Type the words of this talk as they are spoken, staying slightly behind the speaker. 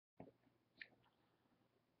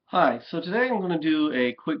Hi, so today I'm going to do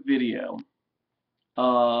a quick video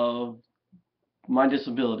of my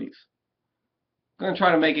disabilities. I'm going to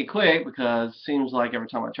try to make it quick because it seems like every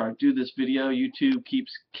time I try to do this video, YouTube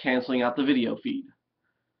keeps canceling out the video feed.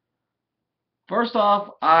 First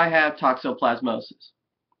off, I have toxoplasmosis.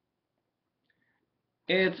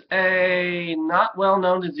 It's a not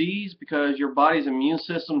well-known disease because your body's immune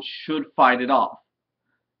system should fight it off.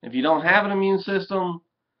 If you don't have an immune system,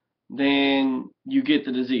 then you get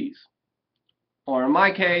the disease. Or in my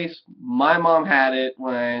case, my mom had it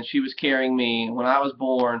when she was carrying me. When I was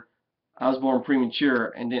born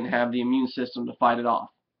premature and didn't have the immune system to fight it off.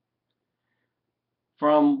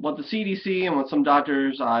 From what the CDC and what some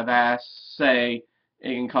doctors I've asked say,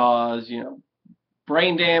 it can cause,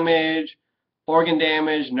 brain damage, organ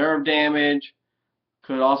damage, nerve damage.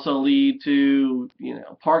 Could also lead to,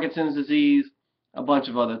 Parkinson's disease, a bunch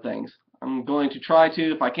of other things. I'm going to try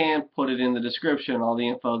to, if I can, put it in the description, all the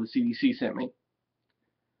info the CDC sent me.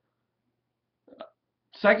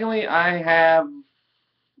 Secondly, I have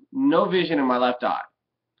no vision in my left eye.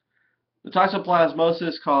 The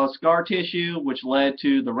toxoplasmosis caused scar tissue, which led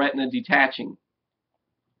to the retina detaching.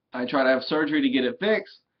 I tried to have surgery to get it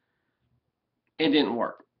fixed. It didn't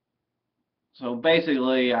work. So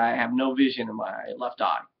basically, I have no vision in my left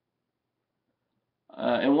eye.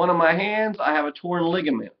 In one of my hands, I have a torn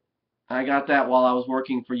ligament. I got that while I was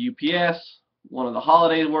working for UPS. One of the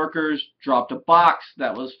holiday workers dropped a box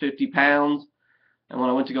that was 50 pounds. And when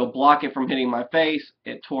I went to go block it from hitting my face,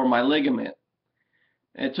 it tore my ligament.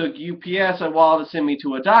 It took UPS a while to send me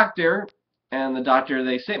to a doctor, and the doctor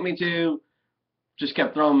they sent me to just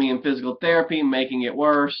kept throwing me in physical therapy, making it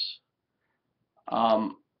worse.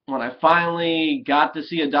 When I finally got to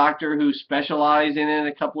see a doctor who specialized in it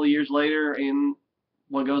a couple of years later in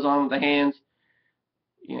what goes on with the hands,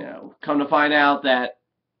 come to find out that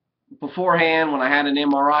beforehand, when I had an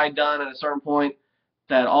MRI done at a certain point,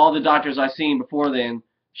 that all the doctors I seen before then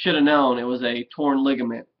should have known it was a torn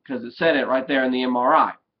ligament because it said it right there in the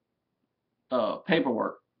MRI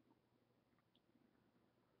paperwork.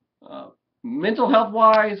 Mental health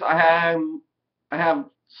wise, I have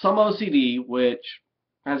some OCD, which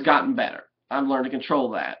has gotten better. I've learned to control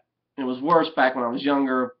that. It was worse back when I was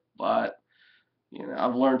younger, but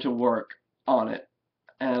I've learned to work on it.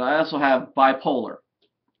 And I also have bipolar.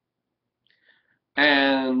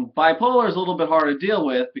 And bipolar is a little bit hard to deal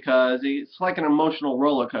with because it's like an emotional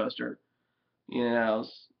roller coaster.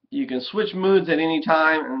 You can switch moods at any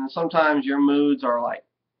time, and sometimes your moods are like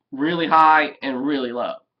really high and really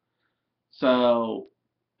low. So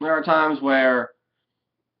there are times where,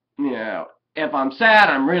 if I'm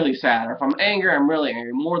sad, I'm really sad, or if I'm angry, I'm really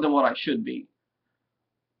angry, more than what I should be.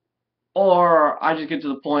 Or I just get to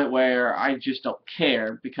the point where I just don't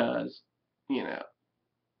care because,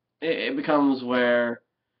 it becomes where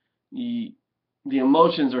the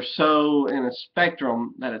emotions are so in a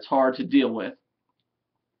spectrum that it's hard to deal with,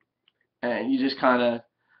 and you just kind of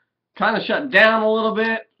shut down a little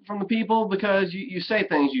bit from the people because you say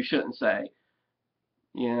things you shouldn't say.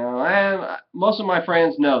 And most of my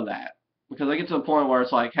friends know that because I get to the point where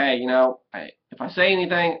it's like, hey, if I say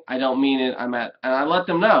anything, I don't mean it. And I let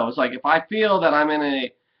them know. It's like if I feel that I'm in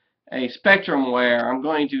a spectrum where I'm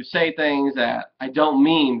going to say things that I don't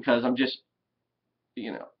mean because I'm just,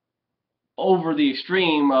 over the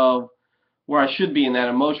extreme of where I should be in that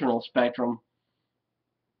emotional spectrum,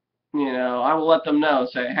 I will let them know,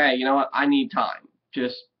 say, hey, you know what, I need time.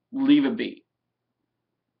 Just leave it be.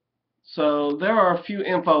 So there are a few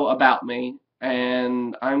info about me,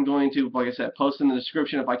 and I'm going to, like I said, post in the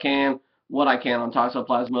description if I can, what I can on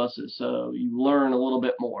toxoplasmosis, so you learn a little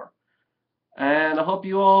bit more. And I hope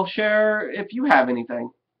you all share if you have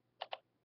anything.